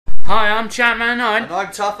Hi, I'm Chatman9. And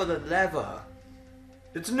I'm tougher than leather.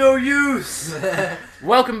 It's no use!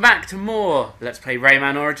 Welcome back to more Let's Play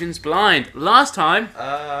Rayman Origins Blind. Last time...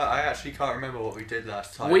 I actually can't remember what we did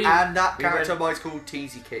last time. And that character was called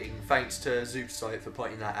Teasy King, thanks to Supersonic for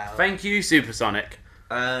pointing that out. Thank you, Supersonic.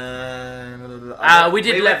 We we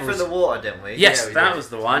went through the water, didn't we? Yes, Yeah, that was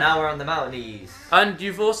the one. Now we're on the mountainies. And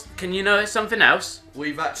you've also... Can you know something else?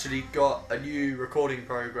 We've actually got a new recording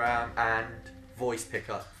program and voice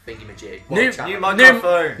pickup thingy-majig. New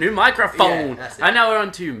microphone. New microphone. Yeah, that's it. And now we're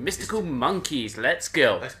on to Mystical Monkeys. Let's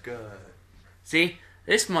go. Let's go. See?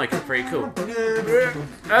 This mic is pretty cool.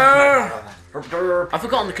 I've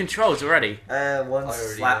forgotten the controls already. One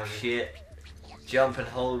slap shit. Jump and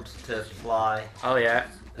hold to fly. Oh, yeah.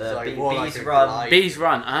 Bees run. Bees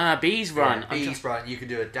run. Bees run. Yeah, bees run. You can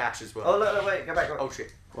do a dash as well. Oh, look, wait, go back. Oh,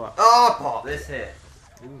 shit. What? Oh, pop! This here.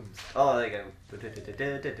 Ooh. Oh, there you go.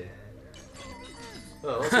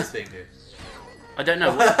 Oh, what's this thing do? I don't know.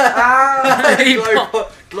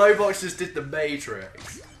 Glowbox just did the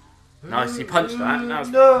Matrix. Nice, you punched that. That was...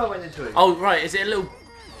 No, I went into it. Oh, right. Is it a little...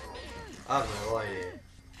 I have no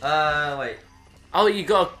idea. Wait. Oh, you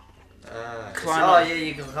got climb Oh, up. yeah,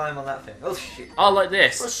 you can climb on that thing. Oh, shit. Oh, like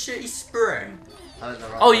this. What shitty spring?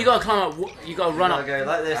 Oh, you gotta climb up. You gotta run up. Go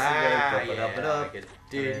like this and go Yeah,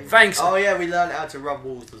 dude. Thanks. Oh yeah, we learned how to run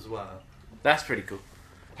walls as well. That's pretty cool.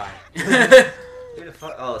 Bang. Who the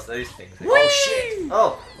fuck? Oh, it's those things. Oh shit!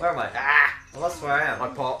 Oh, where am I? Well, that's where I am. I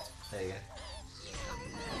popped. There you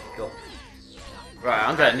go. Go. Right,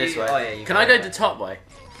 I'm going this way. Oh, yeah, you Can go I go that the way. top way?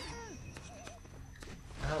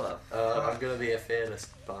 Hello. I'm gonna be a fearless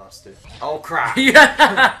bastard. Oh crap!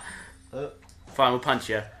 Yeah. Fine, we'll punch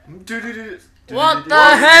you. What the What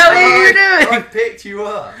hell are you I doing? picked you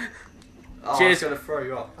up. Oh, Cheers. I was gonna throw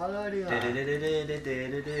you off.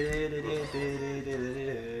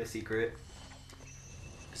 Secret.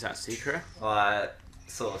 Is that secret?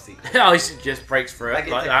 Sort of secret. Oh, he just breaks through I it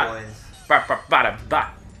get like the that. coins. Ba, ba, ba, ba.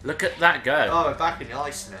 Look at that go. Oh, we're back in the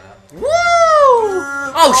ice now. Woo!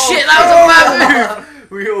 Oh shit, that was a bad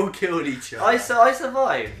move! We all killed each other. I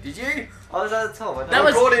survived. Did you? I was at the top. That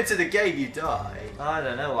was- According to the game, you died. I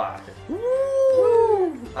don't know what happened.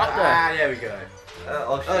 Woo! Up there. Ah, there we go.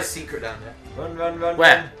 Oh shit. Oh, a secret down there. Run. Where?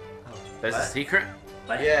 Run. Oh, There's a where? secret.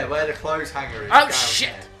 Where? Yeah, where the clothes hanger is. Oh down shit!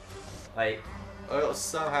 there. Wait. I'll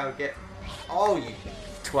somehow get. Oh, you.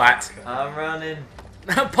 Twat. I'm running.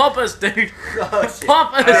 Pop us, dude. Oh, shit.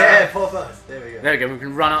 Pop us. Yeah, pop us. There we go. There we go. We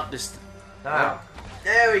can run up this. Now.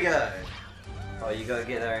 There we go. Oh, you gotta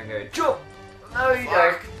get there and go jump. No, you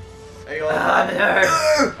Fuck. Hang on.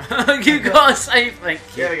 Ah, No. You gotta save. Thank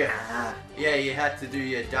you. There we go. Yeah, you had to do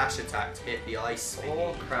your dash attack to hit the ice don't.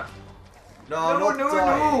 thingy. Oh crap. No, No, not no,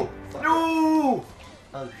 dying. no. No.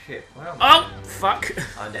 Oh shit. Where am I? Oh fuck.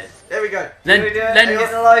 I'm dead. There we go. Then Here we go. then Get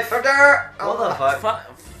the life. Up there. What the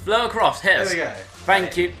fuck? flow across. Hit There us. we go.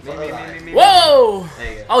 Thank you. Me. Whoa!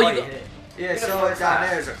 There you go. Oh, you got. hit it. Yeah, Get the so fuck down out.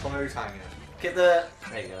 there is a clothes hanger. Get the.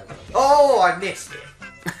 There you go. Oh, I missed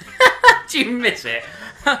it. Did you miss it?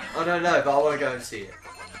 I don't know, but I want to go and see it.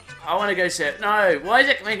 I want to go see it. No, why is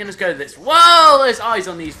it making us go this? Whoa! There's eyes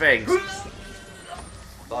on these things.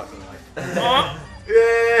 Fuck life. Oh.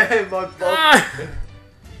 Yeah, my body. Ah.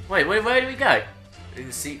 Wait, where do we go? In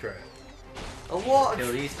the secret. Oh, what?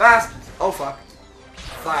 Kill these bastards. Oh, fuck.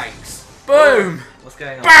 Thanks. Boom! What's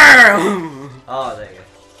going on? Boom! Oh, there you go.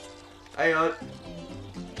 Hang on.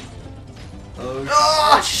 Oh,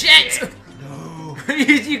 Oh shit! No.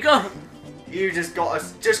 you got. You just got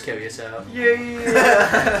us. Just kill yourself. yeah.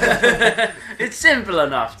 It's simple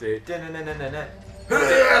enough, dude. No.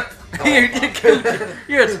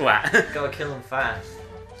 You're a twat. Gotta kill them fast.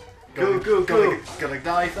 Go. Gotta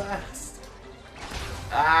die fast.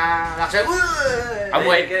 Ah, that's it. I'm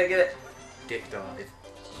waiting. Get it. Dick dive.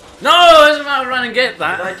 No, it doesn't matter. Run and get Did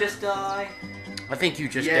I that. just die? I think you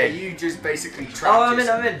just Yeah, did. you just basically trapped Oh, I'm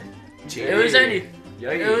yourself. in. It was only.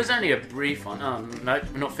 Yeah. It was only a brief one. Oh no,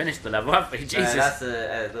 we're not finished the level, have we? Jesus. That's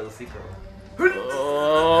a little secret.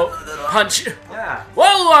 Oh, punch. Yeah.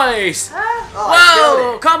 Whoa, ice.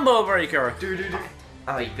 Oh, Whoa, combo breaker. do.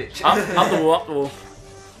 Oh, you bitch. Up the wall, up the wall.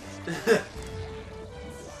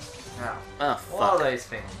 Ow. Oh, What are fuck. those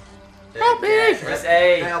things? Help me. Press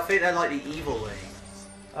A. I think they're like the evil things.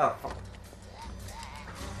 Oh, fuck.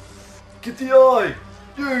 Get the eye.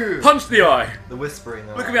 Yeah. Punch the eye. The whispering.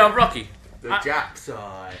 Look at me, I'm Rocky. The Jack's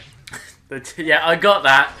eye. Yeah, I got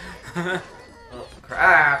that. Oh,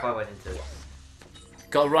 crap. I went into it.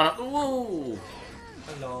 Gotta run up. Ooh.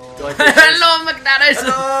 Hello. Do I think this- Hello, McNabbis.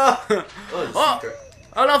 Hello. Oh, the Oh. secret.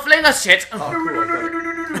 Hello, flinger shit. Oh, cool, I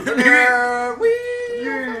got it. Yeah,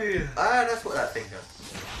 wee. Ah, that's what that thing does.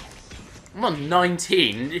 I'm on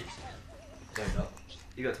 19. No, you're not.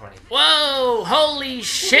 You got 20. Whoa! Holy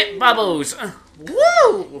shit, bubbles!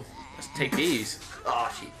 Woo! Let's take these. Oh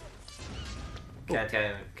shit. Can't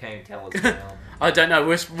you tell what's going on? I don't know.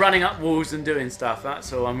 We're running up walls and doing stuff.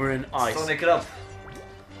 That's all. And we're in ice. Sonic it up.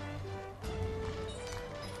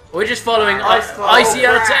 We're just following Ice icy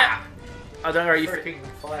ball. attack. I don't know. You Freaking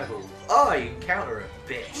fireball. Oh, you can counter it,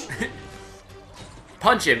 bitch.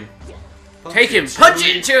 punch him. Punch Take him. it, Punch Chewie.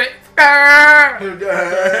 it into it.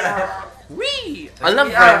 Oh Whee! I love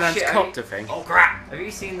Oh, Rayman's shit, copter thing. crap! Have you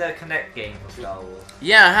seen the Connect game for Star Wars?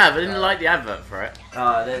 Yeah, I have. I didn't like the advert for it.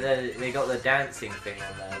 They got the dancing thing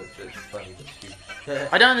on there, which is funny.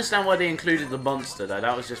 I don't understand why they included the monster though.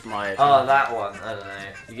 That was just my. Oh, that one. I don't know.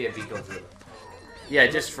 You get to be Godzilla. Yeah,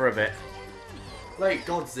 just for a bit. Wait,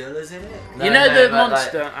 Godzilla's in it? You know the but,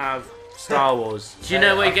 monster out of Star Wars. Do you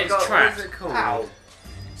know where he gets What trapped? is it called? Ow.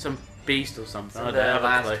 Some beast or something. I The don't have a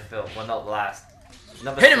last clue. film. Well, not the last.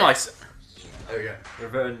 Number Hit him, 6. ice. There we go.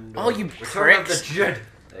 Return. Oh, you Return pricks. of the Jedi.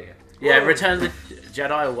 There you go. Yeah, Whoa. Return of the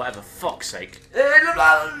Jedi or whatever. Fuck's sake.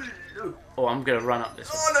 Oh, I'm gonna run up this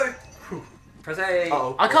one. Oh no! Press A.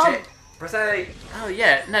 Uh-oh. I Watch can't. it. Press A. Oh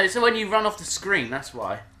yeah, no. So when you run off the screen, that's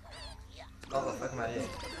why. Oh, the fuck am I doing?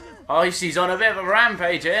 Oh, he's on a bit of a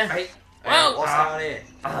rampage here. Hey. Well, What's down here?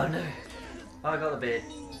 Oh no. Oh, I got the beard.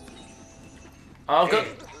 Oh, I've got.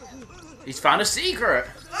 He's found a secret.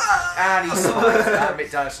 And he spiked. Damn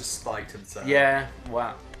it, Dash just spiked himself. Yeah.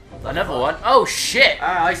 Wow. Another one. Oh shit.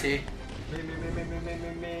 Ah, I see.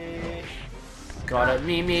 Gotta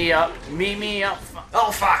me up.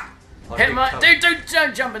 Oh fuck! Hit my. Dude,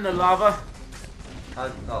 don't jump in the lava.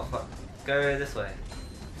 Oh fuck. Go this way.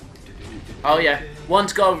 Oh yeah.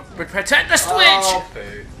 One's got to protect the switch. Oh,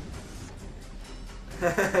 poo.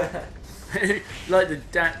 Like the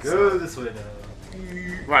dance. Go this way now.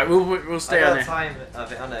 Right, we'll stay on I it. got time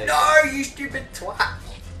of it. I know. No, you stupid twat!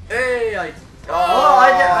 Hey, I.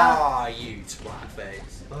 I you twat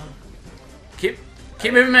face.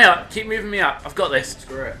 Keep moving me up. Keep moving me up. I've got this.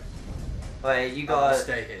 Screw it. Wait, you I'll gotta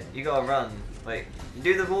stay here. You gotta run. Wait,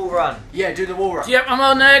 do the wall run. Yeah, do the wall run. Yep, I'm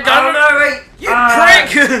on there. Go. Oh no, wait! You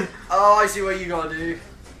prick! Oh, I see what you gotta do.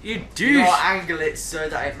 You You douche. gotta angle it so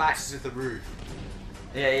that it matches with the roof.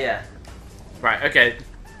 Yeah. Right. Okay.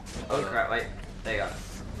 Oh crap! Wait, there you go.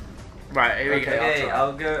 Right. Here we go. Okay. Okay,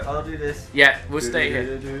 I'll go. I'll do this. Yeah, we'll stay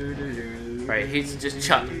here. Right. He's just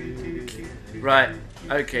chuck. Right.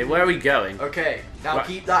 Okay. Where are we going? Okay, now Right.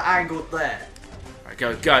 keep that angled there. Right,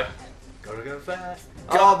 go. Gotta go fast.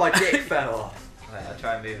 God, my dick fell off. Wait, I'll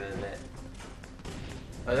try and move it a bit.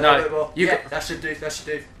 A little No, bit more. you Yeah, got- that should do. That should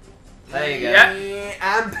do. There you go.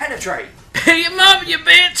 Yeah. And penetrate. Pick him up, you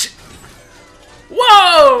bitch!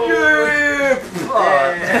 Whoa!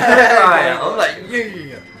 Right, I'm like,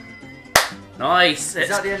 yeah. Nice. Is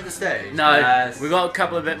that the end of the stage? No, Yes. we got a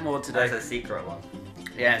couple of bit more that's today. a secret one.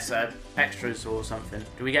 Yeah, so extras or something.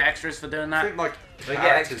 Do we get extras for doing I that? think my We get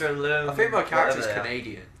character's- extra loom. I think my character's whatever they are.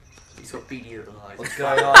 Canadian. He's got beady little eyes. What's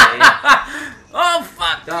going on here? Oh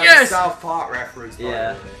fuck! That's a Yes! South Park reference. By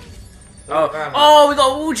Yeah. the way. Oh, we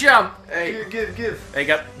got a wall jump. Hey. Give. There you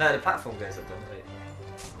go. No, the platform goes up, doesn't it?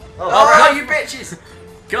 Oh, you bitches!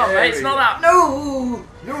 Come on, There mate. It's we not go. up. No!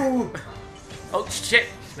 No! Oh shit.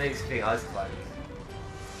 Just makes me think I was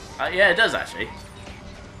climbing. Yeah, it does actually.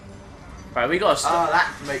 Right, we got to stop. Ah,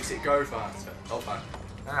 that makes it go faster. Oh, fuck.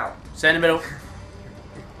 Ow. Stay in the middle.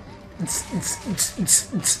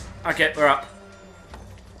 Okay, we're up.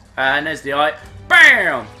 And there's the eye.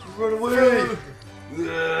 Bam! Run away!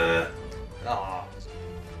 Ah.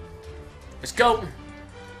 Let's go.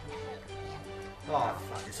 Oh,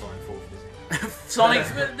 fuck, it's on fourth. Sonic,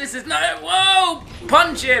 this is no. Whoa!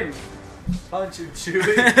 Punch him! Punch him,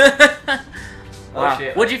 Chewie. Wow.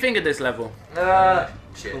 shit. What do you think of this level?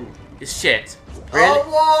 Shit. Ooh. It's shit. Really? Oh,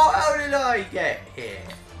 what? How did I get here?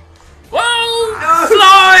 Whoa!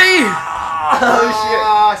 Fly!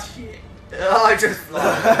 Oh, shit. Oh, I just flew.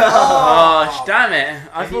 Oh, damn it!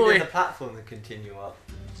 I I thought needed we the platform to continue up.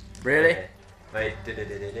 really. Okay. Wait.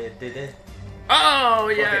 Oh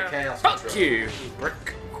Fuck yeah! it, chaos Fuck control. you!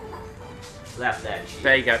 Brick. Slap that shit.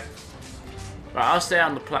 There you go. Right, I'll stay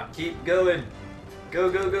on the platform. Keep going.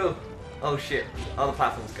 Go. Oh shit. Oh, the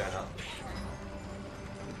platform's going up.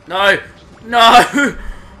 No! No!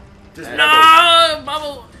 Just No!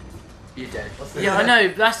 Bubble! You're dead. What's the Yeah, I know.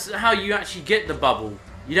 That's how you actually get the bubble.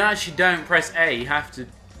 You don't press A. You have to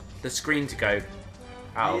the screen to go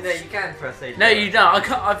out. You know, you can press A. No, you don't.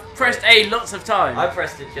 I've pressed A lots of times. I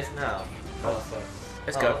pressed it just now. Oh, fuck.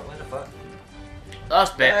 Let's Oh, go. Where the fuck?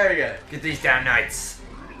 Last bit. There we go. Get these damn knights.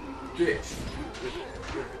 Bitch.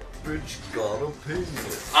 Bridge got a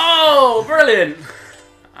penis. Oh, brilliant!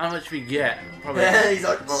 how much we get? Probably. He's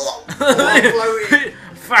like, floating.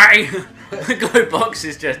 Fang! The glow box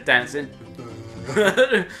is just dancing.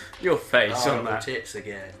 Your face on that. Tits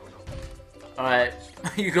again. Alright,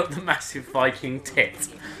 you got the massive Viking tit.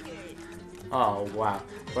 Oh wow.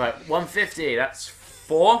 Right, 150, that's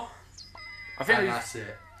 4? I think that's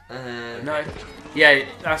it. No. Yeah,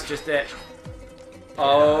 that's just it.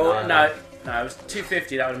 Oh, no. No, it was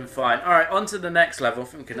 250, that would have been fine. Alright, on to the next level. I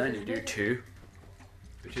think we can only do 2.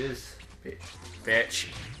 Which is... Bitch.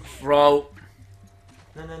 Roll.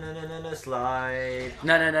 No, slide.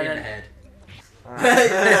 No. In the head.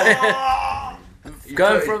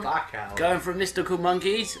 Going from mystical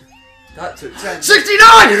monkeys. That took 10.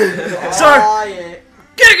 69! Sorry.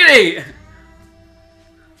 Giggity!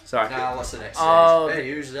 Sorry. Now what's the next stage?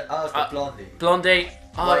 Hey, who's the... Oh, it's the Blondie. Blondie.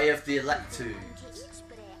 Way of the Electudes.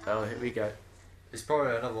 Oh, here we go. It's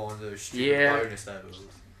probably another one of those stupid bonus levels.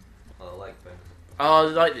 Oh, I like bonus. Oh,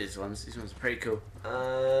 I like these ones. These ones are pretty cool.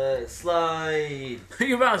 Slide.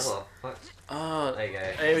 You're about Oh, oh, there you go.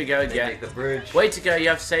 here we go again. Take the bridge. Way to go, you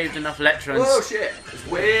have saved enough electrons. Oh shit! It's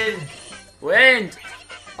Wind. Wind!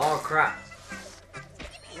 Oh crap.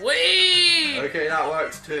 Whee! Okay, that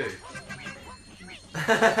works too.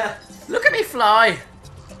 Look at me fly!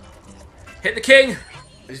 Hit the king!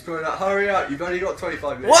 He's probably like, hurry up, you've only got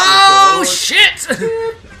 25 minutes. Whoa! Shit!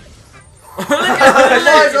 Look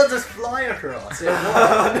Might as well just fly across.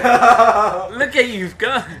 Look at you've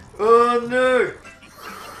gone! Oh no!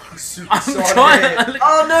 I'm trying!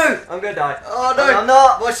 Oh no! I'm gonna die. Oh no! I'm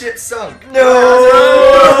not! My ship's sunk. No!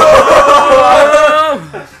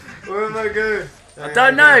 Where am I going? I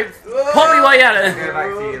don't know! Pop me way out of Go it! back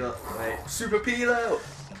to you, look. Wait. Super Pilo!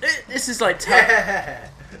 This is like Yeah!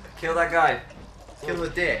 Kill that guy. Kill the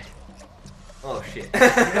dick. Oh shit.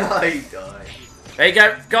 I died. There you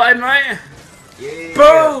go, got him right! Yeah.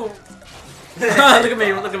 Boom! Look at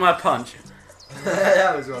me, look at my punch.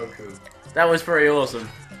 That was well cool. That was pretty awesome.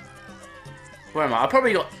 Where am I? I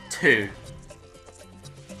probably got 2.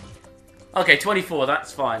 Okay, 24,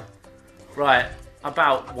 that's fine. Right,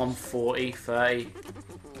 about 140, 30.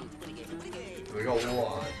 We got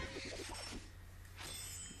 1.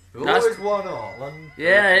 That's- Always 1 off.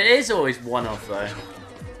 Yeah, it is always 1 off though.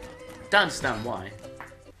 Don't understand why.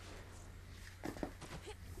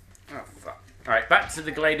 Oh fuck. Alright, back to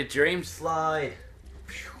the Glade of Dreams. Slide.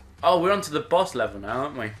 Oh, we're on to the boss level now,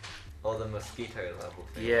 aren't we? Oh, the mosquito level.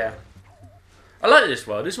 Yeah. I like this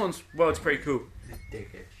world. This world's pretty cool.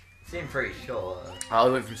 Dickish. Seem pretty sure. Oh,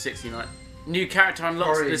 we went from 69. New character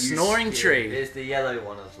unlocks Probably the snoring tree. It's the yellow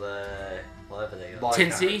one of the whatever they are. My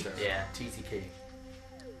Tinsy? character. Yeah. TT King.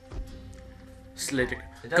 Slid. It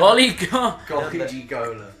doesn't- Golly Golly G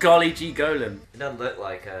Golem. Golly G Golem. It doesn't look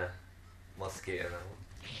like a mosquito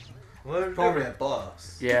level. Probably a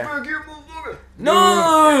boss. Yeah.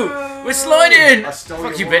 No! We're sliding! I stole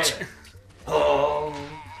Fuck you, your bitch. wallet. Oh.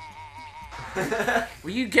 Will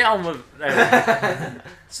you get on with...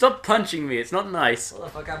 Stop punching me, it's not nice. What the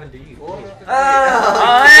fuck happened to you? What?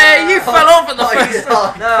 Oh, hey, you fell off at the first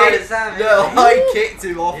time. No, kicked- it's Sam. No, I kicked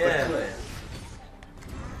him off Yeah. the cliff.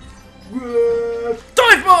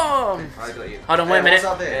 Dive bomb! I got you. Hold on, wait a minute. What's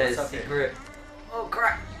up here? Yeah, What's up here? secret. Oh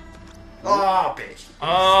crap. Oh, bitch.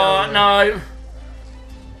 Oh, no.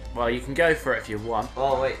 Well, you can go for it if you want.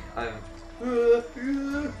 Oh wait, I'm.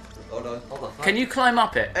 Hold on. What the fuck? Can you climb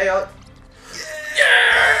up it? Hey, Yeah!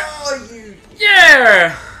 oh, you.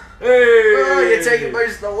 Yeah! Oh, you're taking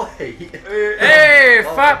most of the weight. Hey,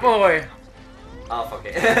 Oh, fat okay. boy! Oh fuck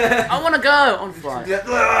it. I want to go! I'm fine.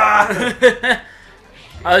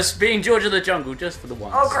 I was being George of the Jungle just for the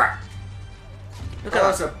once. Oh crap. Look Oh, at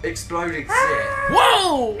that's that. an exploding shit.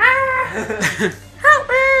 Whoa! Help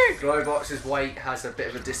me! Glowbox's weight has a bit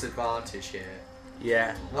of a disadvantage here.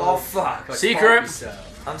 Yeah. Oh fuck! I Secret. fucked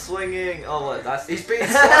myself. I'm swinging. Oh what? That's. He's being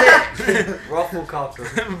spotted. Ruffle copter.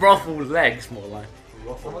 Ruffle legs, more like.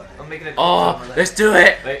 I'm making a. Oh, let's do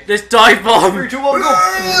it! Wait. Let's dive bomb! 3, 2, 1, go!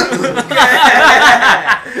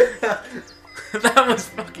 That was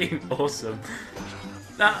fucking awesome.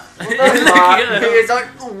 That. that's Look fine. at He's that.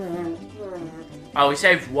 like. Oh, we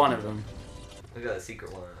saved one of them. We got a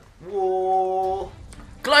secret one. Whoa!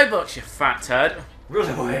 Glowbox, you fat turd. Run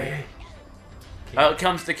away! Oh,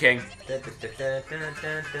 comes the king.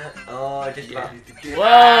 Oh, I just about. Whoa!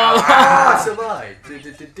 Ah, I survived.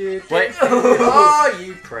 Wait. Oh,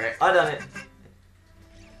 you prick. I done it.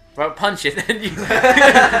 Well, punch it, then you.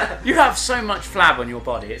 You have so much flab on your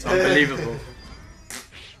body, it's unbelievable.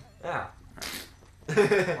 Ah.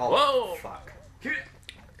 Oh, Whoa! fuck.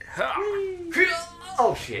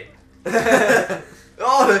 Oh shit.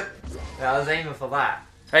 Oh, Yeah, I was aiming for that.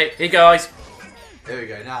 Hey, here you go, guys. there we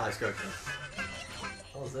go. Now let's go.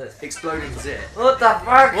 What's this? Exploding zit. What the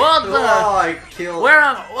fuck? What the? Oh, I killed. Where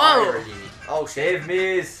am? Whoa! Irony. Oh shit. Save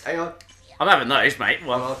me. Hang on. I'm having those, mate. I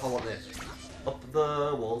Well, want this. Up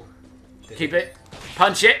the wall. keep it.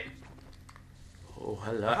 Punch it. Oh,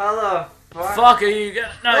 hello. How the fuck? Fuck are you going?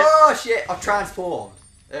 No. Oh shit! I've transformed.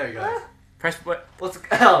 There we go. Press. What's the...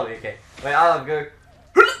 Oh, okay. Wait, I'll go.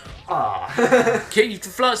 Ah. Keep you to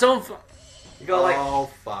float someone. You got like...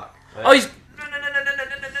 Oh fuck. Oh, he's. Oh,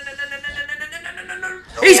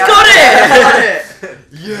 He's yeah. got it! Got it!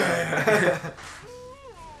 Yeah.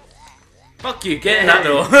 Fuck you! Get in that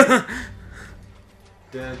door.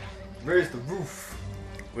 Then raise the roof.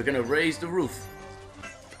 We're gonna raise the roof.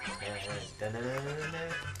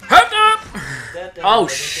 Hold up! Oh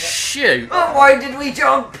shoot! Oh, why did we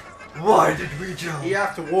jump? Why did we jump? You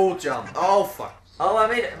have to wall jump. Oh fuck. Oh, I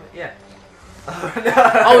made it. Yeah. Oh, no.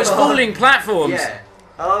 Oh, it's falling platforms. Yeah.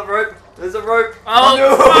 Oh, rope. There's a rope. Oh,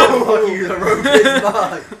 No! fuck. Fuck you, the rope is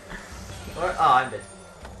mine. Oh, I'm dead.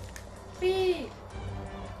 Whee.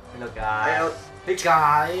 Hello, Hang guys. on. Hey,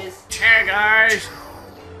 guys. Hey guys.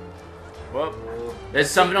 Whoop. There's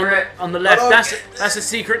something on the left. Oh, That's a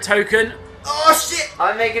secret token. Oh shit!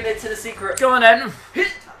 I'm making it to the secret. Go on then.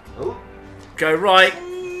 Oh. Go right.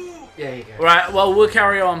 There you go. Right. Well, we'll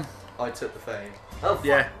carry on. I took the fame. Oh, fuck.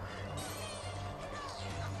 Yeah.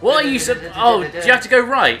 What are you? Oh, do you have to go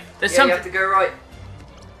right? There's Yeah, some. you have to go right.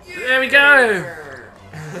 There we go.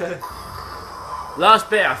 Last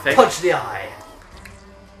bit, I think. Punch the eye.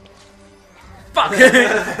 Fuck.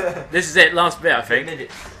 This is it. Last bit, I think.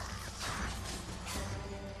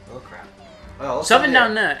 Oh crap. Oh, what's Something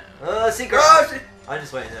down down there. Secret. Oh shit! I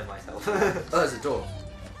just went in there myself. Oh, there's a door.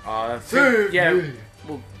 I think, yeah,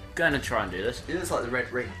 we're gonna try and do this. It looks like the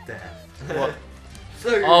red ring of death. What?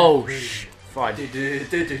 So Oh, fine. Yeah.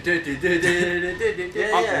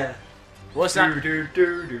 What's that?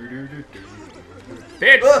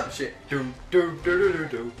 Bitch. Oh shit.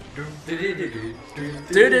 Do-do-do-do-do.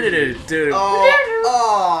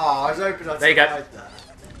 Oh, I was hoping I'd There you go. survive that.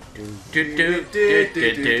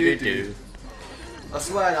 Do-do-do-do-do-do-do. I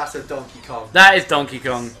swear that's a Donkey Kong. That is Donkey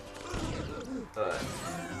Kong.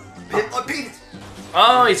 Hit my penis!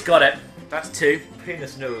 Oh, he's got it. That's 2.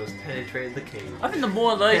 Penis nose penetrated the cave. I think the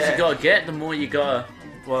more of those Yeah. you gotta get, the more you gotta.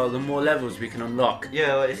 Well, the more levels we can unlock.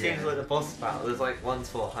 Yeah, well, it seems like the boss battle. There's like ones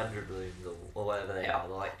for 100 balloons or whatever they are.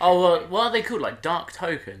 They're like. Oh, well, what are they called? Like dark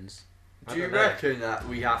tokens? Do you reckon that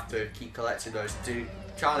we have to keep collecting those to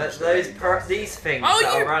challenge These things Oh,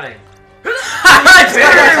 that you- are running. Game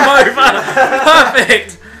over!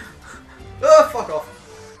 Perfect! Oh, fuck off.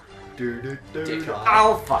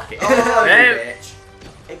 Oh, fuck it. Oh, you Hey. bitch.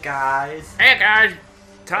 Hey, guys. Hey guys! Hey,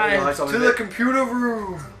 Time! guys, I'm To a the bit- computer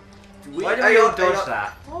room. Why did Hang we all on, hang dodge on.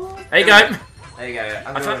 that? There you go! There you go.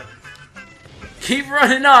 I'm I going. Keep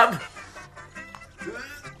running up!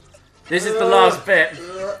 This is the last bit.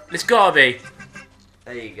 It's gotta be.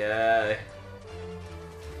 There you go.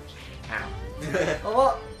 Ow. Oh,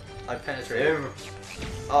 what? I penetrated.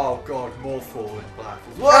 Oh god, more forward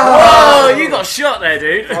platforms. Whoa! You got shot there,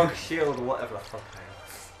 dude! Frog shield or whatever the fuck.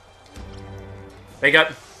 There you go.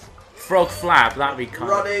 Frog flab, that'd be kind of.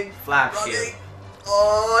 Running. Flab Running. shield.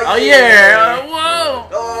 Oh, Oh yeah! Whoa!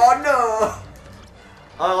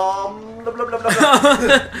 Oh Blah, blah, blah, blah, blah.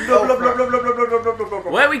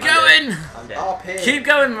 no. Where are we going? I'm dead. Up here. Keep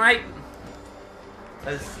going, mate.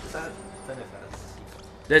 Is that? I don't know if that's.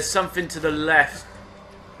 There's something to the left.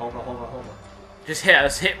 Hold on. Just hit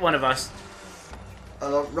us. Hit one of us.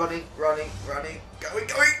 Running. Going.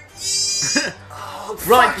 Oh,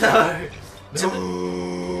 Right. fuck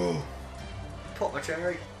no. Pop my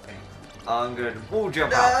cherry. I'm good. Wall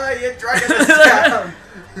jump out. No, you're dragging us down.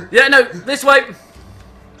 Yeah, no, this way.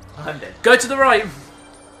 I'm dead. Go to the right.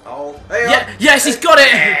 Oh, hey, Yeah, yes, he's got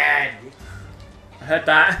it. I heard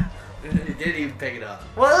that. He didn't even pick it up.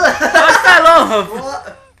 What? I fell off.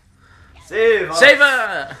 What? Save us. Save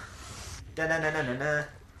her. Da-na-na-na-na-na.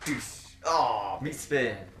 Oh, Meat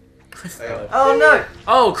spin. hang on. Oh no!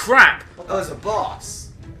 Oh crap. Oh, there's a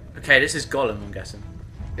boss. Okay, this is Golem, I'm guessing.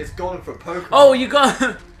 It's gone for Pokemon. Oh, you got.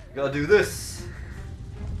 You gotta do this.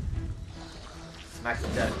 Smack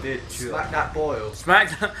that bitch. Smack that boil.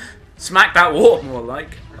 Smack that wart more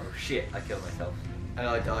like. Oh shit! I killed myself. And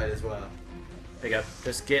I died as well. There you go.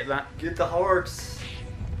 Just get that. Get the hearts.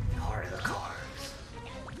 Heart of the cards.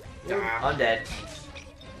 I'm dead.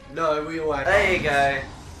 No, we all had. There you go.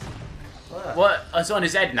 What? It's on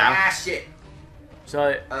his head now. Ah, shit.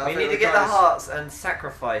 So. We need to get the hearts and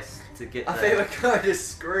sacrifice to get I the... think we're kind of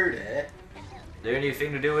screwed here. The only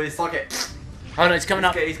thing to do is... Fuck it. Oh no, it's coming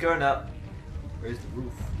up. He's going up. Where's the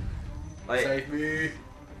roof? Wait. Save me.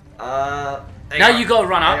 Now you gotta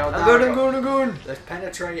run Hang up. on, I'm going. Let's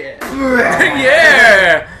penetrate it.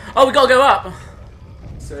 Yeah! Oh, we gotta go up.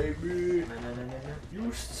 Save me.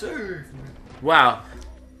 You save me. Wow.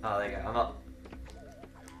 Oh, there you go. I'm up.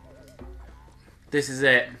 This is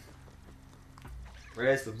it.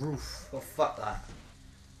 Where's the roof? Oh, fuck that.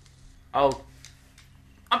 Oh.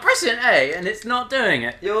 I'm pressing A and it's not doing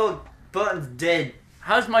it. Your button's dead.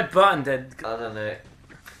 How's my button dead? I don't know.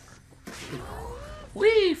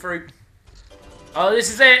 Whee! Fruit. Oh,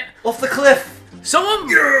 this is it. Off the cliff. Someone.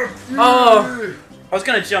 Oh. I was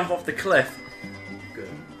gonna jump off the cliff. Good.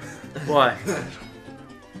 Why?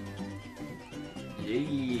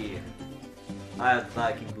 Yeah. I have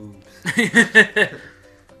Viking boobs.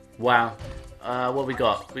 Wow. What we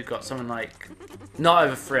got? We've got something like not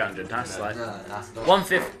over 300. That's like No, that's not.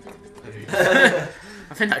 150.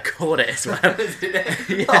 I think I caught it as well.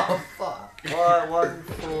 Yeah. Oh, fuck.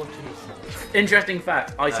 140. Interesting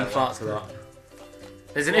fact: Icy Oh, farts a lot.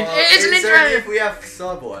 There's an. Well, It is an it's only if interesting. we have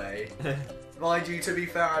Subway. Mind you, to be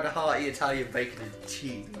fair, I had a hearty Italian bacon and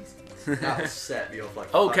cheese. That'll set me off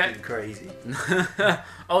like Okay. fucking crazy.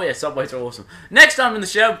 Oh yeah, Subways are awesome. Next time in the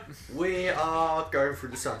show, We are going through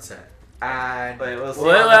the sunset. And Wait, we'll see We'll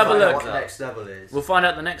what have a the look. what the final next level is. we'll find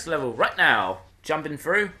out the next level right now. Jumping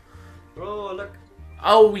through. Oh, look.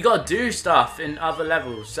 Oh, we gotta do stuff in other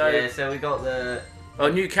levels. So, Yeah, so we got the... a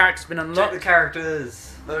new character's been Check unlocked. the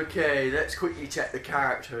characters. Okay, let's quickly check the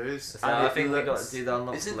characters. So And I it think we got looks- to do the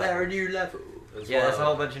unlock Isn't level. there a new level as Yeah, there's a well?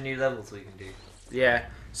 whole bunch of new levels we can do. Yeah.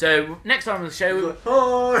 So next time on the show,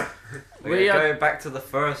 Oh! We're We gonna are- go back to the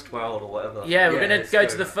first world or whatever. yeah, we're Yeah, gonna let's go go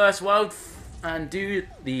to the now. first world and do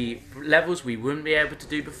the levels we wouldn't be able to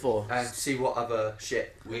do before. And see what other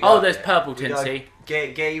shit we got. Oh, there's there. purple We got Tinsy.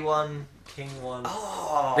 gay one, king one.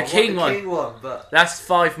 Oh, The I want king one. King one, but That's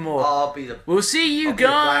 5 more. I'll be the We'll see you I'll be the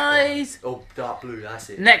black one. guys Oh, dark blue. That's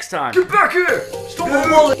it. next time. Get back here! Stop my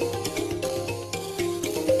wallet!